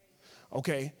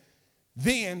 Okay.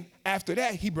 Then after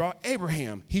that, he brought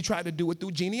Abraham. He tried to do it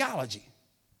through genealogy.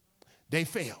 They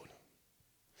failed.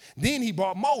 Then he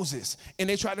brought Moses, and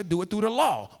they tried to do it through the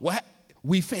law.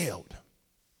 We failed.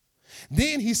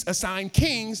 Then he assigned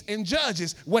kings and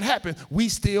judges. What happened? We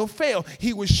still failed.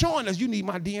 He was showing us, you need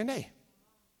my DNA.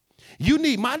 You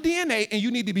need my DNA, and you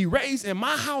need to be raised in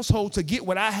my household to get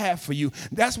what I have for you.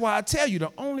 That's why I tell you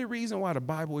the only reason why the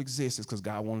Bible exists is because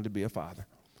God wanted to be a father.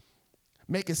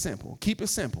 Make it simple. Keep it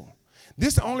simple. This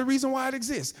is the only reason why it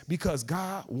exists, because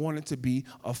God wanted to be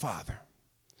a father.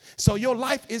 So your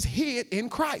life is hid in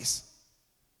Christ.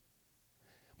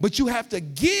 But you have to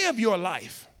give your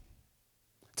life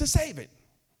to save it.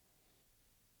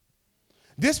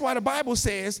 This is why the Bible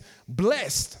says,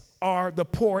 blessed are the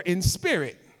poor in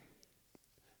spirit,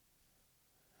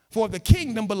 for the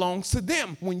kingdom belongs to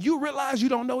them. When you realize you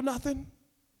don't know nothing,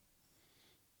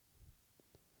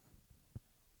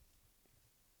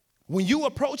 when you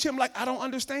approach him like, I don't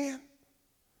understand,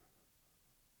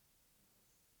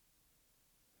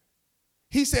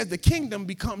 he said the kingdom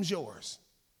becomes yours.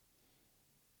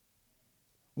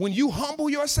 When you humble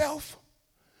yourself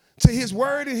to his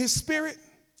word and his spirit,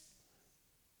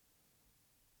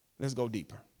 let's go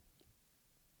deeper.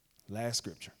 Last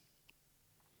scripture.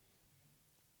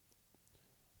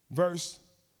 Verse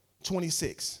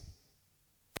 26.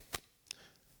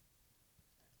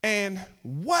 And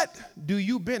what do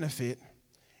you benefit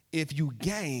if you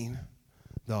gain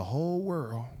the whole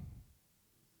world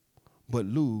but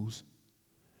lose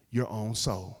your own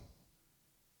soul?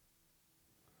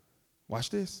 Watch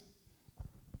this.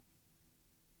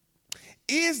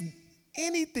 Is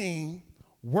anything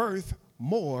worth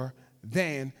more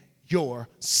than your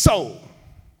soul?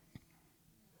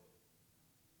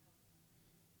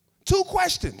 Two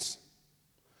questions.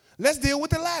 Let's deal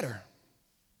with the latter.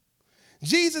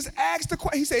 Jesus asked the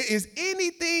question, he said, is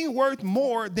anything worth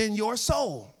more than your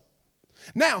soul?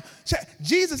 Now,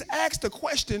 Jesus asked the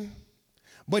question,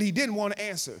 but he didn't want to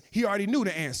answer. He already knew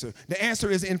the answer. The answer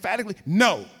is emphatically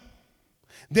no.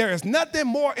 There is nothing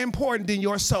more important than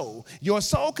your soul. Your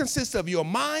soul consists of your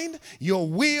mind, your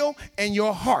will, and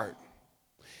your heart.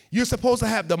 You're supposed to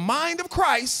have the mind of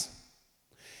Christ.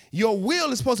 Your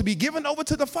will is supposed to be given over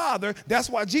to the Father. That's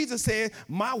why Jesus said,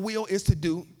 my will is to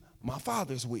do my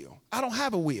Father's will. I don't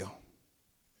have a will.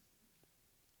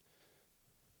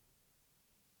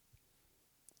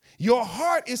 Your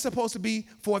heart is supposed to be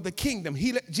for the kingdom.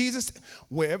 Jesus,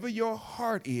 wherever your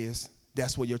heart is,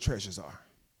 that's where your treasures are.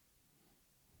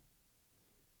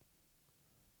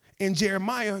 In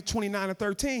Jeremiah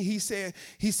 29:13,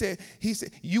 he said,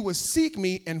 you will seek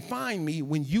me and find me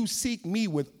when you seek me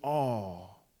with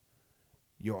all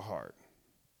your heart.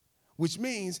 Which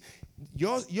means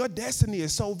your destiny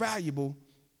is so valuable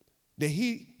that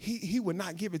he would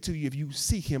not give it to you if you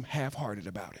seek him half-hearted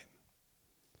about it.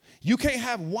 You can't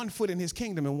have one foot in his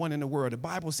kingdom and one in the world. The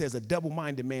Bible says a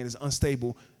double-minded man is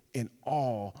unstable in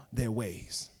all their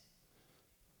ways.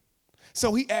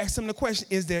 So he asked him the question,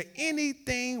 is there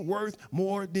anything worth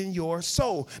more than your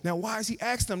soul? Now, why is he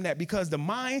asking them that? Because the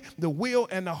mind, the will,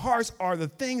 and the hearts are the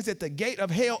things that the gate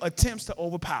of hell attempts to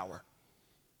overpower.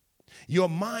 Your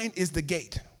mind is the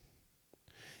gate.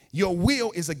 Your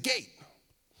will is a gate.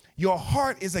 Your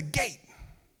heart is a gate.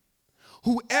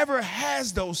 Whoever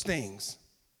has those things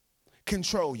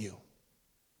control you.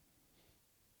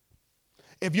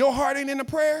 If your heart ain't in the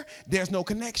prayer, there's no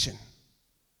connection.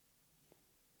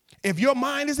 If your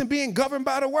mind isn't being governed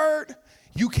by the word,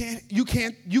 you can't,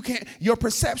 your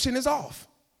perception is off.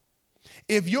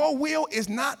 If your will is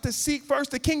not to seek first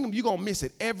the kingdom, you're going to miss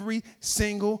it every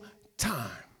single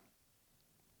time.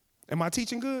 Am I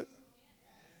teaching good?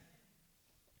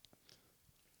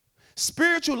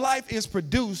 Spiritual life is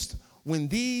produced when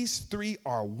these three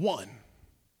are one.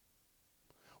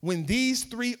 When these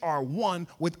three are one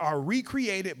with our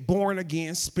recreated,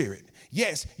 born-again spirit.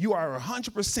 Yes, you are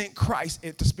 100% Christ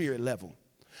at the spirit level.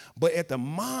 But at the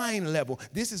mind level,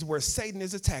 this is where Satan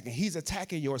is attacking. He's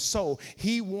attacking your soul.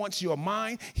 He wants your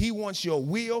mind, he wants your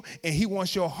will, and he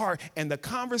wants your heart. And the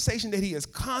conversation that he is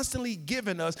constantly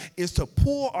giving us is to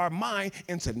pull our mind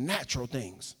into natural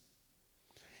things.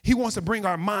 He wants to bring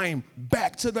our mind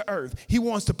back to the earth. He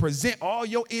wants to present all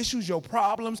your issues, your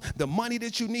problems, the money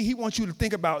that you need. He wants you to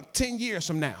think about 10 years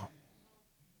from now.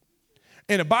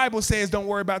 And the Bible says, don't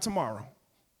worry about tomorrow.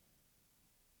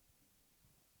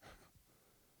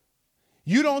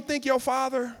 You don't think your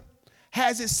Father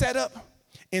has it set up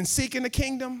in seeking the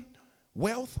kingdom,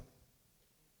 wealth?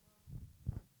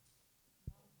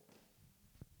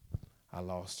 I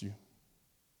lost you.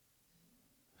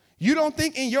 You don't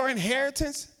think in your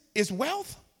inheritance is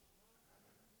wealth?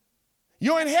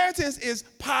 Your inheritance is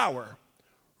power,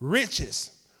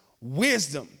 riches,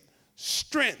 wisdom,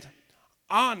 strength,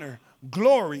 honor,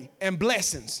 glory, and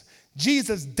blessings.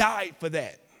 Jesus died for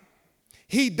that.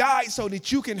 He died so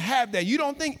that you can have that. You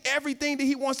don't think everything that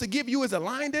he wants to give you is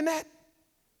aligned in that?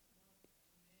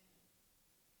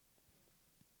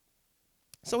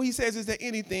 So he says, is there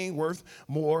anything worth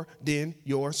more than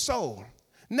your soul?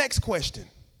 Next question.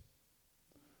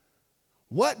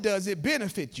 What does it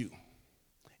benefit you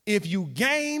if you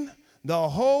gain the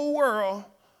whole world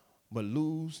but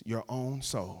lose your own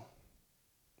soul?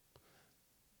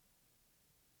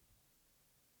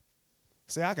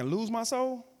 Say, I can lose my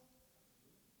soul?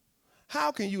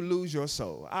 How can you lose your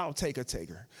soul? I'll take a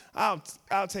taker. I'll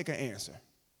take an answer.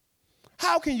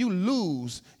 How can you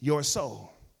lose your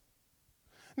soul?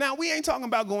 Now, we ain't talking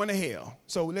about going to hell,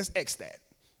 so let's X that.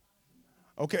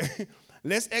 Okay?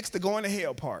 Let's X the going to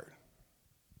hell part.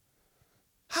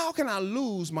 How can I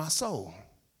lose my soul?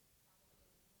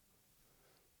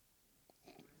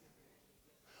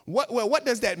 What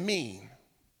does that mean,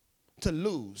 to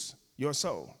lose your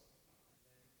soul?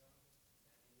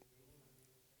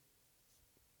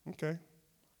 Okay.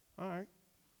 All right.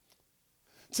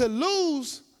 To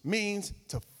lose means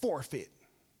to forfeit.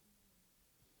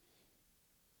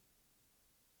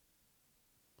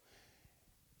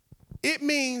 It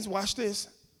means, watch this,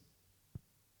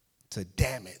 to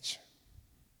damage.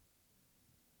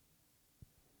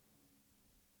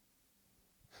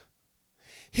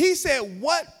 He said,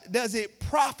 what does it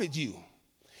profit you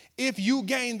if you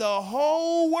gain the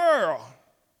whole world?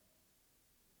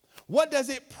 What does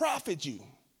it profit you?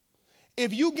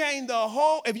 If you gain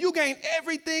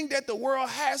everything that the world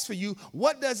has for you,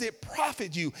 what does it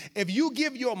profit you? If you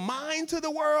give your mind to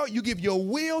the world, you give your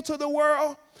will to the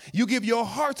world, you give your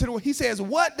heart to the world. He says,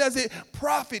 what does it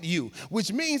profit you?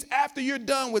 Which means after you're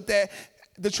done with that,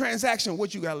 the transaction,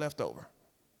 what you got left over?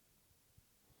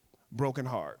 Broken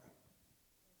heart.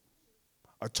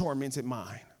 A tormented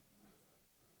mind.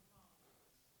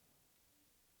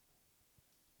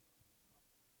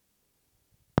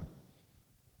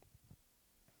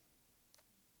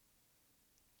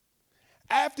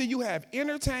 After you have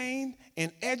entertained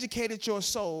and educated your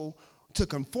soul to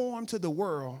conform to the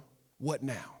world, what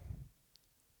now?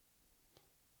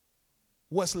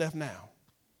 What's left now?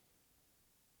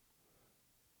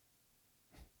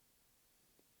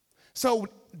 So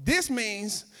this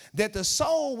means that the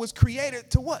soul was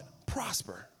created to what?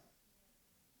 Prosper.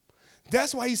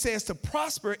 That's why he says to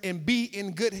prosper and be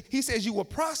in good. He says you will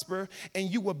prosper and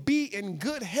you will be in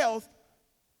good health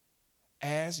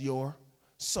as your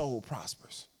soul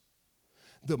prospers.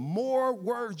 The more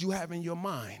words you have in your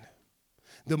mind,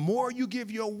 the more you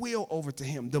give your will over to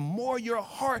him, the more your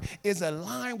heart is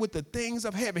aligned with the things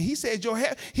of heaven. He said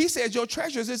your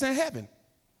treasures is in heaven.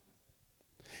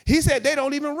 He said they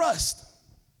don't even rust.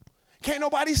 Can't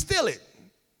nobody steal it.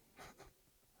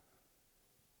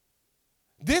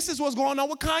 This is what's going on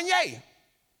with Kanye.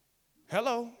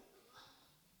 Hello.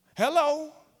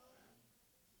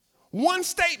 One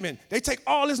statement, they take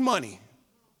all his money.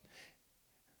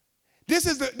 This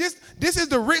is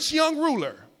the rich young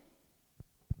ruler.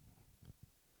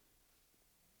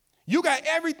 You got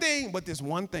everything but this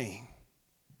one thing.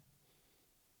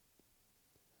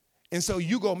 And so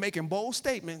you go making bold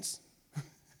statements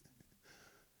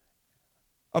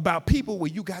about people where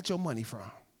you got your money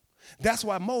from. That's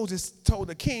why Moses told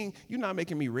the king, you're not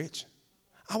making me rich.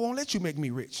 I won't let you make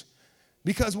me rich.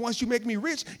 Because once you make me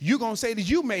rich, you're going to say that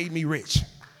you made me rich.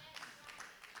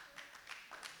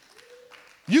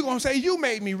 You're going to say you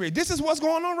made me rich. This is what's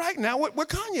going on right now with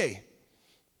Kanye.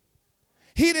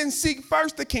 He didn't seek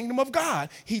first the kingdom of God.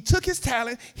 He took his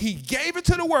talent, he gave it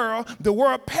to the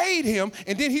world paid him,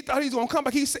 and then he thought he was going to come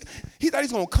back. He thought he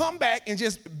was going to come back and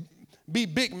just be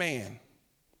big man.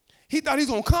 He thought he was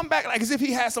going to come back like as if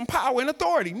he had some power and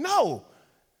authority. No.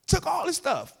 Took all his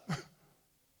stuff.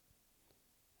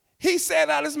 He said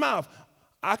out his mouth,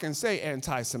 I can say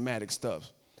anti-Semitic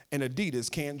stuff, and Adidas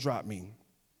can't drop me.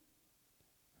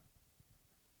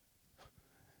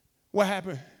 What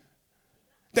happened?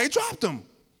 They dropped him.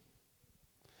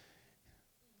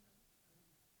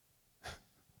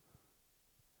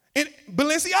 And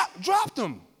Balenciaga dropped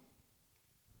him.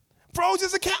 Froze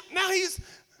his account.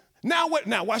 Now what?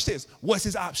 Now watch this. What's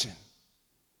his option?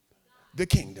 The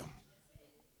kingdom.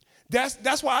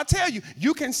 That's why I tell you,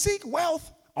 you can seek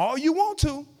wealth all you want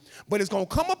to, but it's going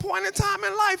to come a point in time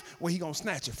in life where he's going to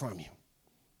snatch it from you.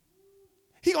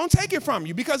 He's going to take it from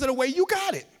you because of the way you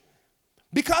got it.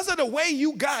 Because of the way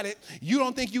you got it, you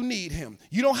don't think you need him.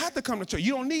 You don't have to come to church.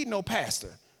 You don't need no pastor.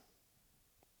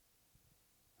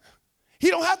 He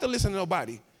don't have to listen to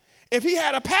nobody. If he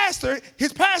had a pastor,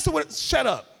 his pastor would shut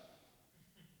up.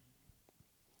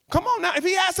 Come on now. If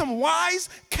he had some wise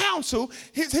counsel,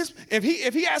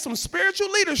 if he had some spiritual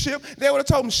leadership, they would have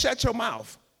told him, shut your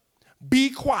mouth. Be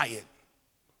quiet.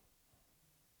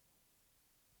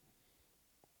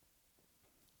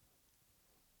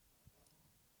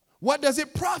 What does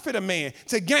it profit a man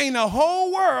to gain the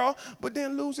whole world but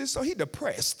then lose it? So he's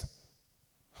depressed.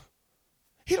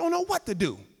 He don't know what to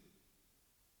do.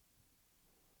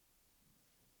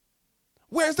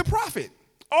 Where's the profit?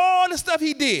 All the stuff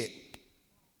he did.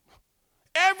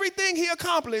 Everything he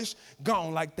accomplished,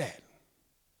 gone like that.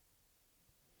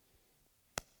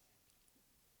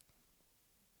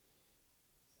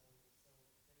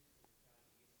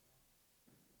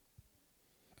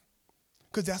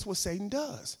 Because that's what Satan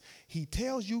does. He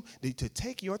tells you to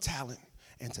take your talent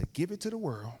and to give it to the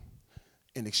world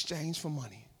in exchange for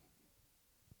money.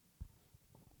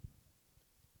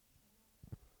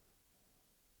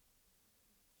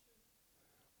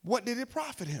 What did it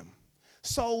profit him?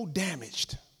 Soul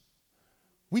damaged.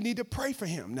 We need to pray for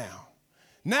him now.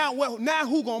 Now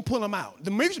who gonna pull him out?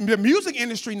 The music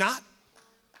industry not.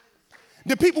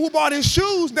 The people who bought his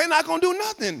shoes, they're not gonna do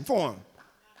nothing for him.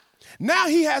 Now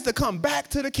he has to come back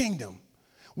to the kingdom.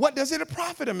 What does it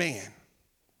profit a man?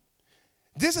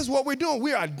 This is what we're doing.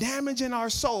 We are damaging our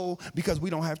soul because we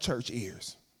don't have church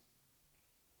ears.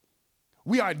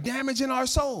 We are damaging our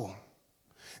soul.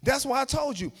 That's why I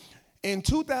told you, in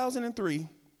 2003,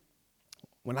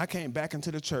 when I came back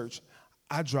into the church,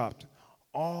 I dropped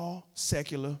all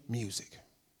secular music.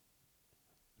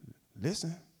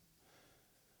 Listen.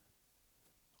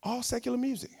 All secular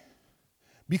music.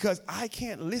 Because I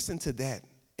can't listen to that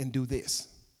and do this.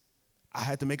 I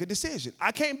had to make a decision.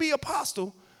 I can't be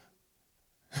apostle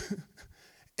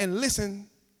and listen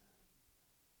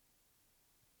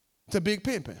to Big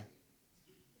Pimpin'.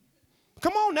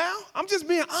 Come on now. I'm just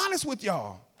being honest with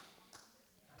y'all.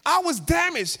 I was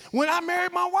damaged. When I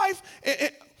married my wife,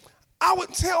 I would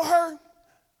tell her,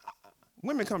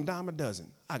 women come dime a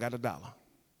dozen. I got $1.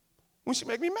 When she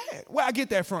make me mad. Where I get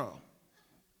that from?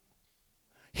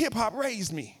 Hip hop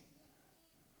raised me.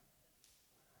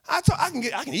 I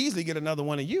can easily get another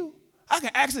one of you. I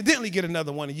can accidentally get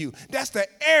another one of you. That's the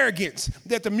arrogance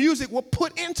that the music will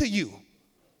put into you.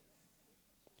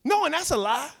 No, and that's a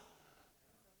lie.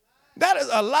 That is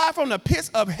a lie from the pits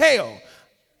of hell.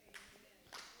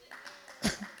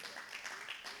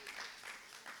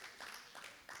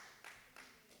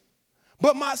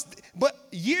 But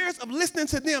years of listening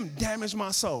to them damaged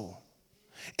my soul.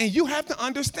 And you have to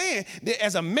understand that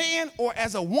as a man or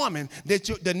as a woman, that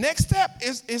the next step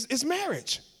is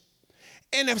marriage.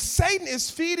 And if Satan is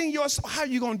feeding your soul, how are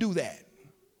you going to do that?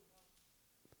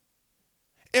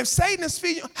 If Satan is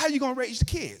feeding, how are you going to raise the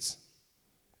kids?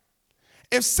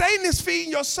 If Satan is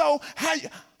feeding your soul, how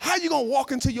are you going to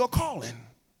walk into your calling?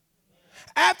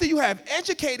 After you have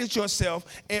educated yourself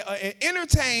and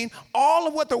entertained all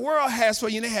of what the world has for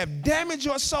you, and they have damaged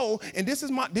your soul, and this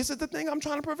is the thing I'm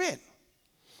trying to prevent,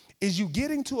 is you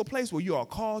getting to a place where you are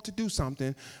called to do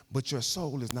something, but your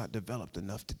soul is not developed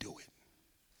enough to do it.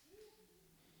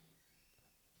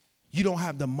 You don't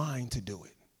have the mind to do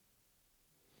it.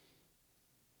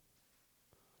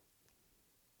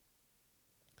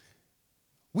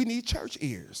 We need church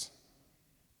ears.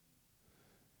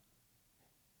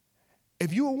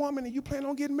 If you're a woman and you plan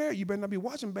on getting married, you better not be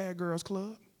watching Bad Girls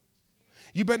Club.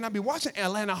 You better not be watching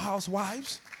Atlanta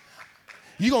Housewives.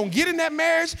 You're going to get in that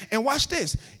marriage and watch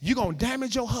this. You're going to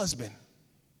damage your husband.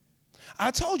 I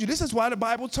told you, this is why the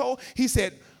Bible he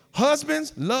said,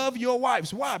 husbands, love your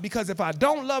wives. Why? Because if I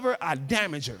don't love her, I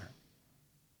damage her.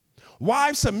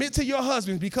 Wives, submit to your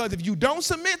husbands, because if you don't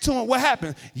submit to him, what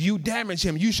happens? You damage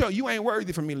him. You show you ain't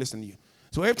worthy for me listening to you.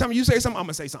 So every time you say something, I'm going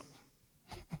to say something.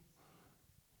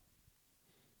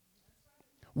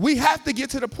 We have to get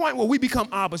to the point where we become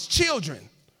Abba's children.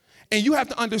 And you have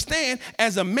to understand,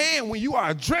 as a man, when you are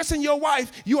addressing your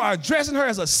wife, you are addressing her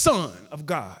as a son of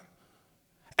God.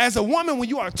 As a woman, when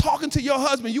you are talking to your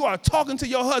husband, you are talking to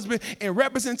your husband in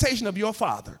representation of your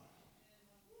father.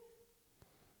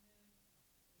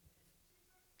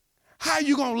 How are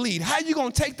you going to lead? How are you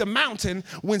going to take the mountain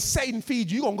when Satan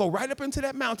feeds you? You're going to go right up into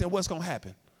that mountain. What's going to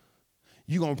happen?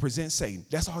 You're going to present Satan.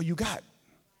 That's all you got.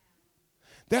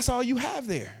 That's all you have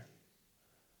there.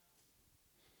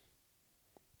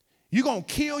 You're going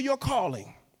to kill your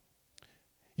calling.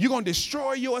 You're going to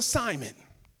destroy your assignment.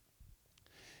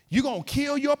 You're going to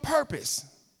kill your purpose.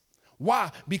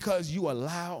 Why? Because you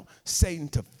allow Satan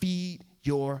to feed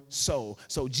your soul.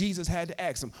 So Jesus had to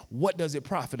ask him, what does it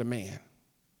profit a man?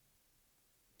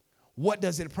 What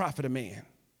does it profit a man?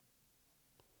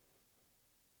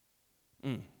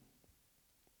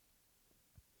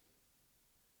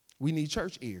 We need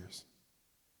church ears.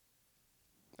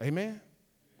 Amen?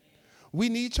 We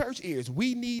need church ears.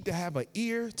 We need to have an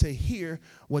ear to hear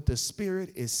what the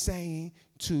Spirit is saying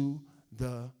to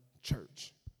the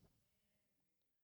church.